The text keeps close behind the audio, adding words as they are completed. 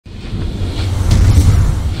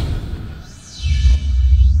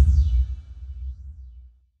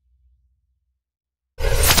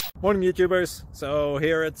Morning YouTubers. So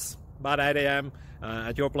here it's about 8 a.m.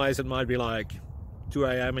 At your place it might be like 2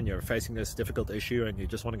 a.m. and you're facing this difficult issue and you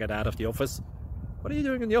just want to get out of the office. What are you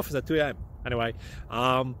doing in the office at 2 a.m.? Anyway,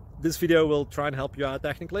 this video will try and help you out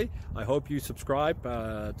technically. I hope you subscribe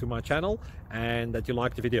to my channel and that you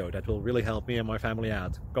like the video. That will really help me and my family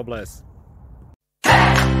out. God bless.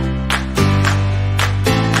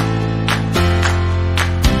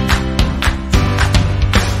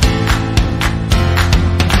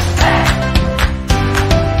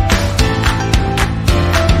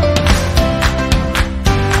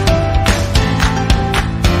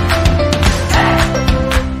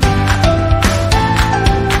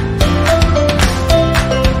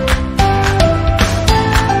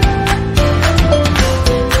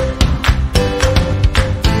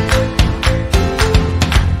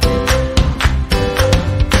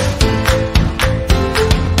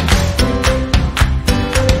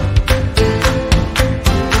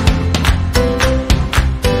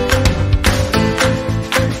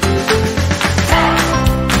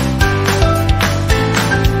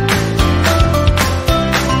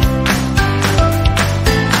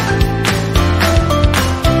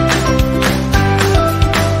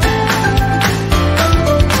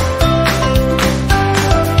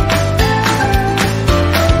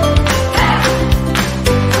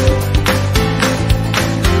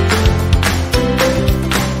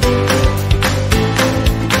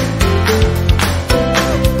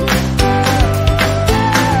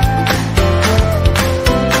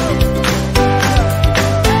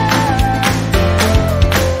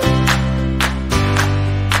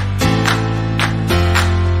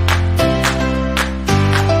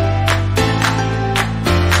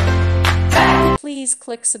 Please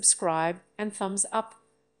click subscribe and thumbs up.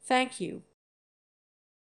 Thank you.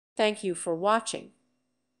 Thank you for watching.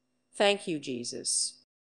 Thank you, Jesus.